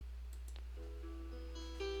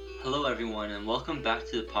Hello, everyone, and welcome back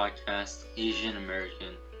to the podcast Asian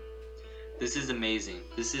American. This is amazing.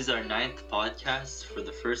 This is our 9th podcast for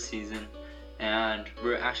the first season, and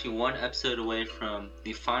we're actually one episode away from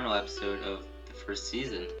the final episode of the first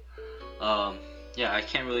season. I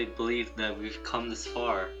can't really believe that we've come this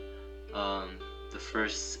far. The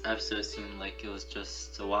first episode seemed like it was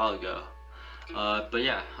just a while ago.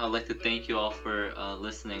 I'd like to thank you all for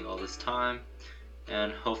listening all this time,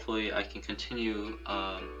 and hopefully I can continue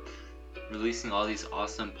releasing all these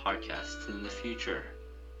awesome podcasts in the future.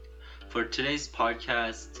 For today's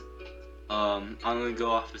podcast, I'm going to go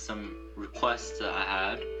off of some requests that I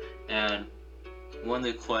had, and one of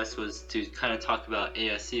the requests was to kind of talk about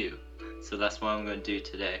ASU, so that's what I'm going to do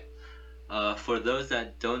today. For those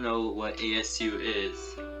that don't know what ASU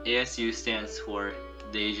is, ASU stands for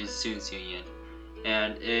the Asian Students Union,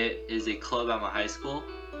 and it is a club at my high school,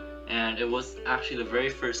 and it was actually the very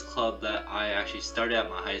first club that I actually started at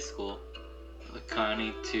my high school,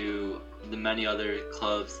 accounting to the many other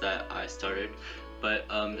clubs that I started, but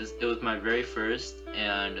it was my very first,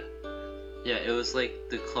 and yeah, it was like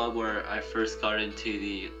the club where I first got into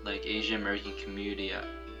the Asian American community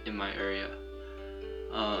in my area.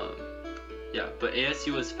 But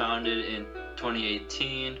ASU was founded in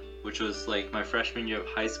 2018, which was like my freshman year of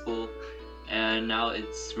high school, and now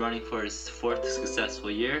it's running for its 4th successful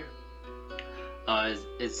year.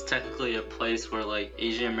 It's technically a place where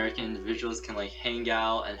Asian American individuals can hang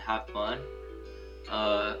out and have fun.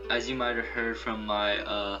 As you might have heard from my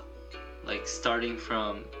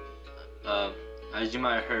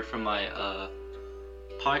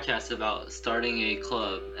podcast about starting a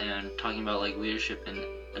club and talking about leadership and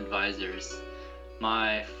advisors.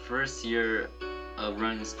 My first year of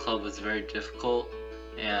running this club was very difficult,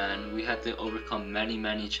 and we had to overcome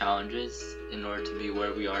many challenges in order to be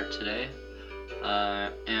where we are today.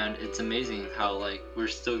 And it's amazing how we're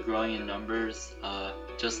still growing in numbers.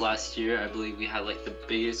 Just last year, I believe we had the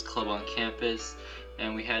biggest club on campus,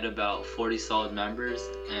 and we had about 40 solid members,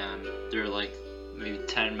 and there were maybe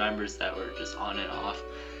 10 members that were just on and off.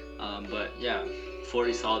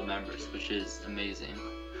 40 solid members, which is amazing.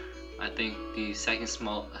 I think the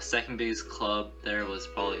second biggest club there was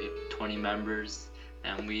probably 20 members,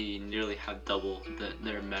 and we nearly have double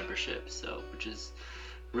their membership, which is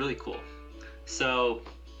really cool. So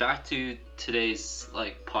back to today's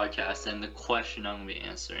podcast and the question I'm gonna be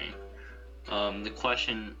answering. The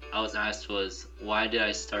question I was asked was, why did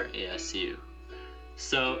I start ASU?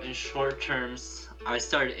 So in short terms, I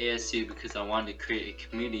started ASU because I wanted to create a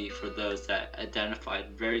community for those that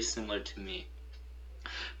identified very similar to me.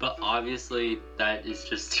 But obviously that is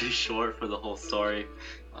just too short for the whole story.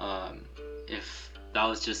 If that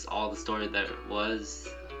was just all the story that it was,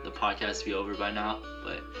 the podcast would be over by now.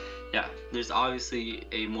 But yeah, there's obviously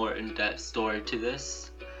a more in-depth story to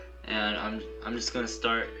this, and I'm just gonna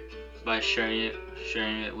start by sharing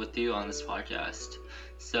it with you on this podcast.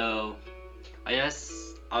 So I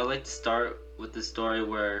guess I'd like to start with the story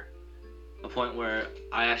where a point where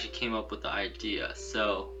I actually came up with the idea.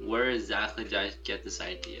 So where exactly did I get this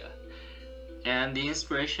idea? And the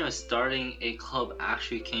inspiration of starting a club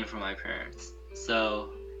actually came from my parents.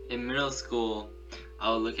 So in middle school, I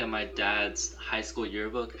would look at my dad's high school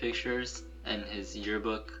yearbook pictures and his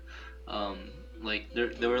yearbook.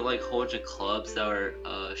 There were a whole bunch of clubs that were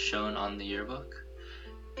shown on the yearbook,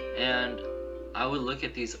 and I would look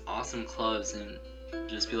at these awesome clubs and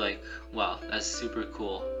just be like, wow, that's super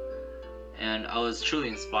cool. And I was truly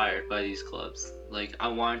inspired by these clubs. I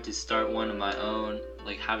wanted to start one of my own,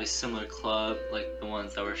 have a similar club like the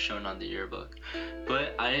ones that were shown on the yearbook.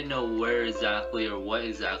 But I didn't know where exactly or what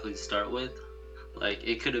exactly to start with.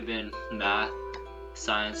 It could have been math,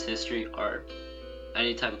 science, history, art,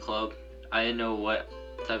 any type of club. I didn't know what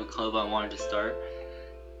type of club I wanted to start.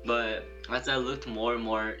 But as I looked more and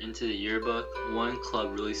more into the yearbook, one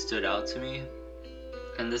club really stood out to me.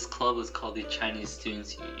 And this club was called the Chinese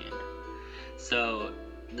Students Union. So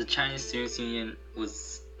the Chinese Students Union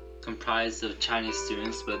was comprised of Chinese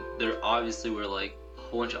students, but there obviously were a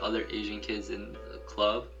whole bunch of other Asian kids in the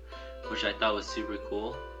club, which I thought was super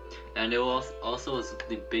cool. And it was also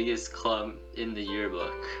the biggest club in the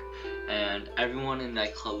yearbook, and everyone in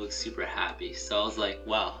that club looked super happy. So I was like,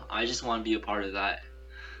 wow, I just want to be a part of that.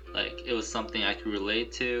 It was something I could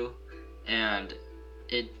relate to, and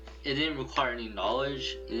it didn't require any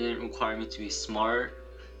knowledge. It didn't require me to be smart.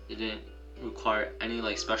 It didn't require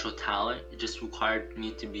any special talent. It just required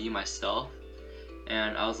me to be myself.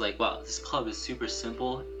 And I was like, wow, this club is super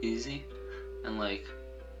simple, easy, and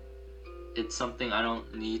it's something I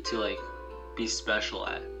don't need to be special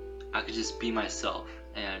at. I could just be myself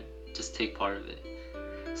and just take part of it.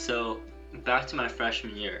 So back to my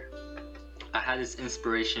freshman year, I had this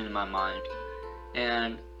inspiration in my mind,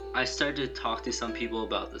 and I started to talk to some people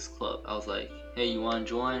about this club. I was like, hey, you want to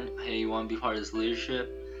join? Hey, you want to be part of this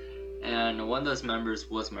leadership? And one of those members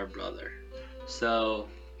was my brother. So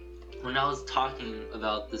when I was talking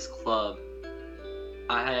about this club,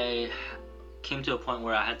 I came to a point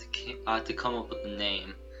where I had to come up with a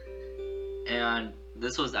name, and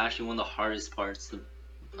this was actually one of the hardest parts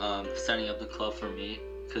of setting up the club for me,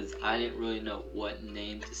 because I didn't really know what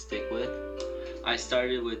name to stick with. I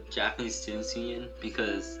started with Japanese Students Union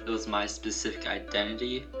because it was my specific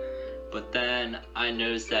identity, but then I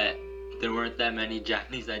noticed that there weren't that many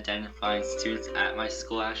Japanese identifying students at my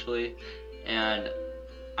school actually, and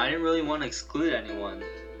I didn't really want to exclude anyone.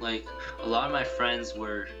 Like, a lot of my friends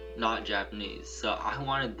were not Japanese, so I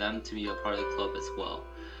wanted them to be a part of the club as well.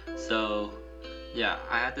 So yeah,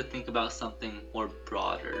 I had to think about something more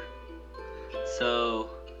broader. So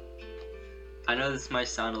I know this might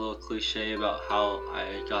sound a little cliche about how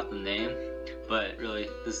I got the name, but really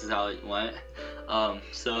this is how it went.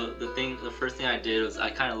 So the first thing I did was I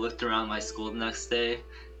kind of looked around my school the next day,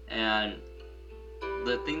 and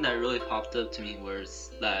the thing that really popped up to me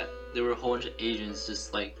was that there were a whole bunch of Asians,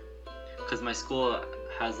 just like, because my school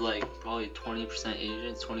has like probably 20%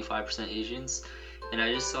 Asians, 25% Asians, and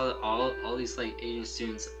I just saw all these like Asian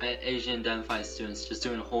students, Asian identified students, just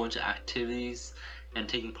doing a whole bunch of activities and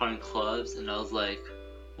taking part in clubs, and I was like,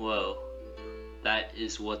 whoa, that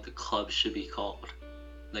is what the club should be called,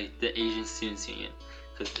 like the Asian Students Union,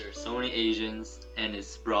 because there are so many Asians, and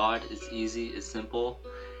it's broad, it's easy, it's simple,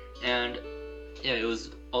 and yeah, it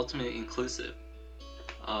was ultimately inclusive.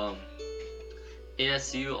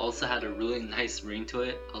 ASU also had a really nice ring to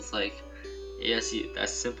it. I was like, ASU,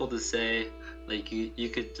 that's simple to say. Like, you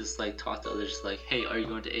could just like talk to others like, hey, are you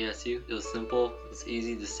going to ASU? It was simple, it's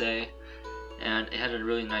easy to say, and it had a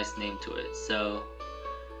really nice name to it. So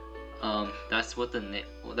that's what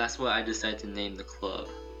I decided to name the club.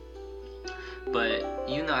 But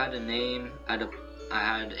even though I had a name, I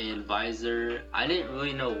had an advisor, I didn't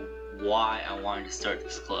really know why I wanted to start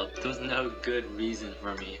this club. There was no good reason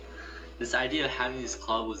for me. This idea of having this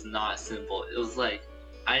club was not simple. It was like,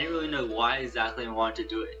 I didn't really know why exactly I wanted to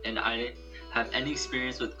do it, and I didn't have any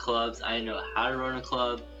experience with clubs. I didn't know how to run a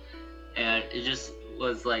club, and it just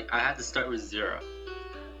was like I had to start with zero.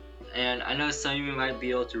 And I know some of you might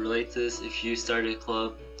be able to relate to this if you started a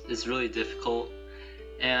club. It's really difficult,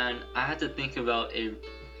 and I had to think about a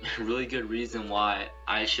really good reason why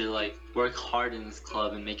I should like work hard in this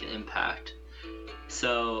club and make an impact.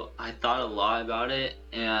 So I thought a lot about it,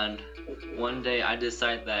 and one day I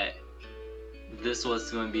decided that this was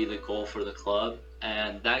going to be the goal for the club,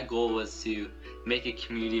 and that goal was to make a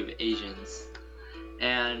community of Asians.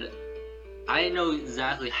 And I didn't know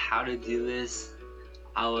exactly how to do this.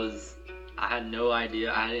 I had no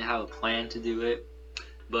idea. I didn't have a plan to do it,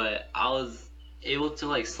 but I was able to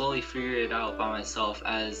like slowly figure it out by myself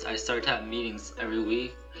as I started to have meetings every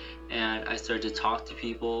week, and I started to talk to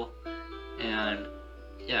people, and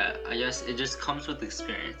yeah, I guess it just comes with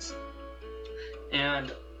experience.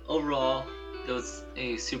 And overall, it was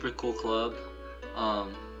a super cool club.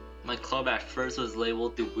 My club at first was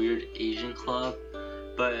labeled the Weird Asian Club,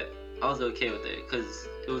 but I was okay with it because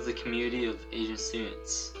it was a community of Asian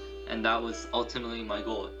students, and that was ultimately my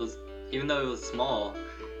goal. Even though it was small,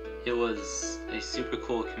 it was a super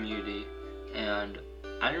cool community, and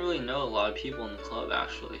I didn't really know a lot of people in the club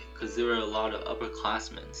actually, because there were a lot of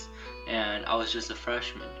upperclassmen, and I was just a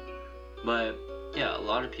freshman. But yeah, a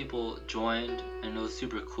lot of people joined, and it was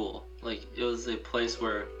super cool. Like, it was a place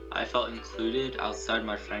where I felt included outside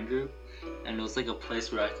my friend group, and it was like a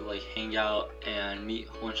place where I could like hang out and meet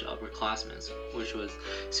a bunch of upperclassmen, which was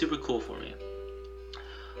super cool for me.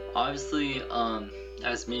 Obviously,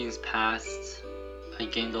 as meetings passed, I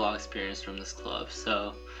gained a lot of experience from this club.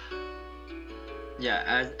 So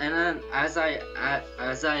yeah, as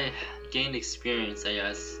I gained experience, I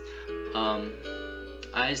guess,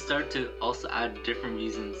 I started to also add different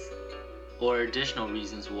reasons or additional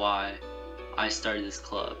reasons why I started this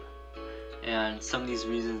club. And some of these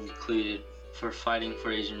reasons included for fighting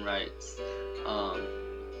for Asian rights,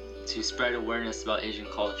 to spread awareness about Asian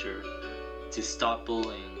culture, to stop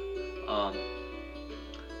bullying,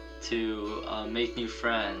 to make new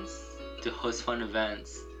friends, to host fun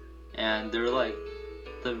events, and they're like,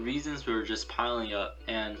 the reasons were just piling up,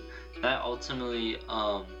 and that ultimately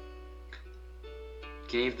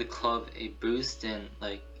gave the club a boost and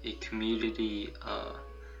like a community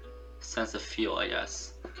sense of feel, I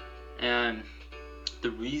guess. And the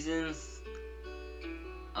reasons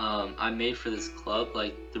I made for this club,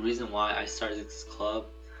 like the reason why I started this club,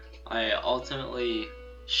 I ultimately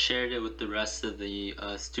shared it with the rest of the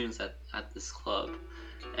students at this club.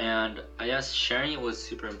 And I guess sharing it was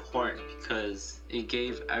super important because it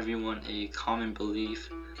gave everyone a common belief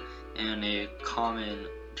and a common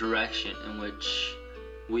direction in which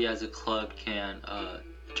we as a club can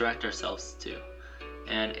direct ourselves to.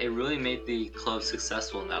 And it really made the club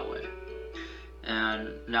successful in that way. And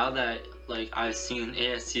now that like I've seen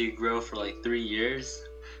ASU grow for like 3 years,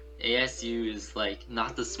 ASU is like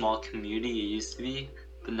not the small community it used to be,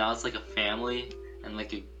 but now it's like a family and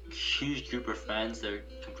like a huge group of friends that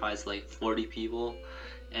comprise like 40 people.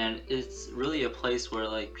 And it's really a place where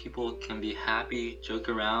like people can be happy, joke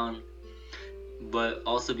around, but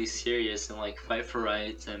also be serious and like fight for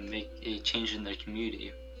rights and make a change in their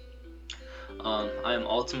community. I am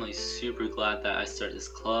ultimately super glad that I started this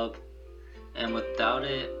club, and without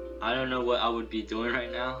it, I don't know what I would be doing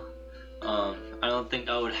right now. I don't think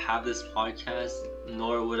I would have this podcast,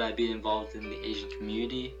 nor would I be involved in the Asian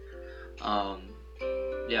community. Um,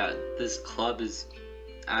 yeah, this club is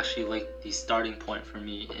actually like the starting point for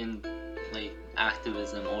me in like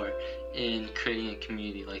activism or in creating a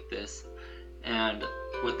community like this. And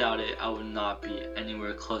without it, I would not be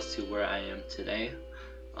anywhere close to where I am today.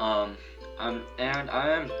 Um, I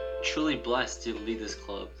am truly blessed to lead this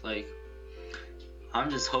club. Like, I'm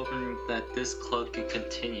just hoping that this club can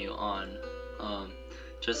continue on,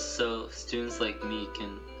 just so students like me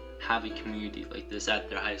can have a community like this at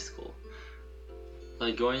their high school.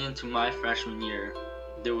 Like going into my freshman year,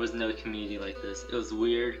 there was no community like this. It was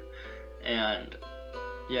weird, and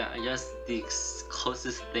yeah, I guess the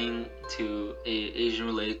closest thing to a Asian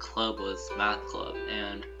related club was math club,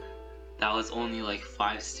 and that was only like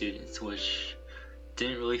 5 students, which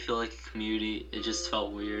didn't really feel like a community. It just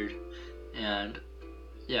felt weird, and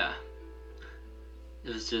yeah,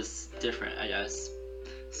 it was just different, I guess.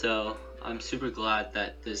 So I'm super glad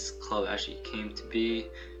that this club actually came to be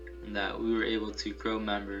and that we were able to grow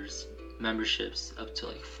memberships up to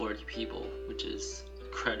like 40 people, which is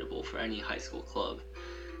incredible for any high school club.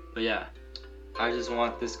 But yeah, I just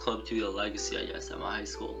want this club to be a legacy, I guess, at my high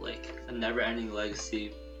school, like a never-ending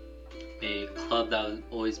legacy, a club that would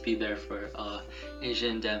always be there for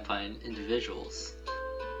Asian identifying individuals.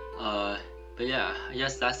 But yeah, I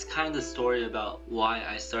guess that's kind of the story about why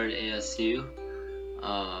I started ASU.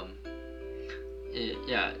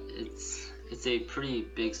 It's a pretty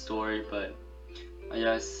big story, but I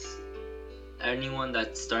guess anyone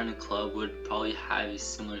that's starting a club would probably have a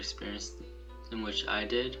similar experience in which I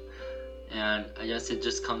did, and I guess it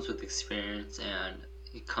just comes with experience and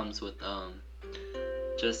it comes with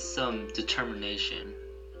just some determination.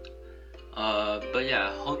 But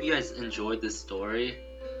yeah, hope you guys enjoyed this story,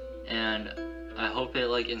 and I hope it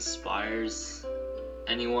like inspires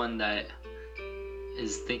anyone that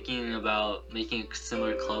is thinking about making a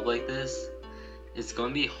similar club like this. It's going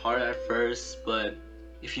to be hard at first, but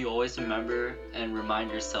if you always remember and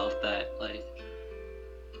remind yourself that like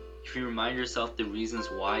if you remind yourself the reasons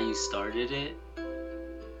why you started it,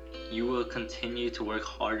 you will continue to work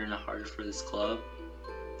harder and harder for this club.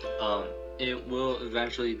 It will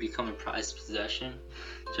eventually become a prized possession,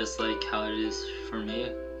 just like how it is for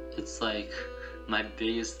me. It's like my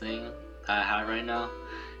biggest thing that I have right now,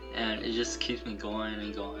 and it just keeps me going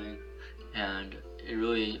and going, and it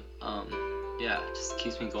really just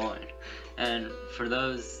keeps me going. And for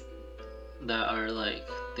those that are like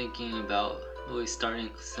thinking about really starting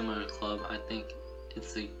a similar club, I think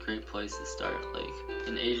it's a great place to start. Like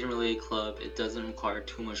an Asian related club, it doesn't require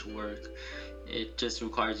too much work. It just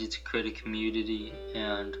requires you to create a community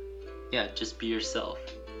and just be yourself.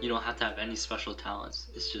 You don't have to have any special talents.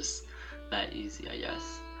 It's just that easy, I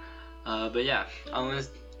guess. But yeah, I'm gonna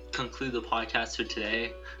conclude the podcast for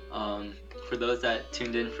today. For those that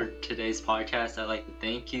tuned in for today's podcast, I'd like to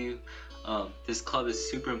thank you. This club is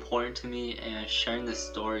super important to me, and sharing this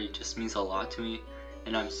story just means a lot to me,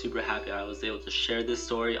 and I'm super happy I was able to share this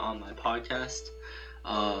story on my podcast.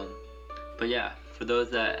 But yeah, for those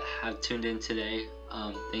that have tuned in today,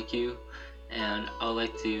 thank you, and I would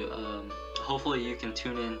like to hopefully you can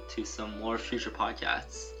tune in to some more future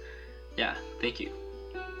podcasts. Yeah, thank you.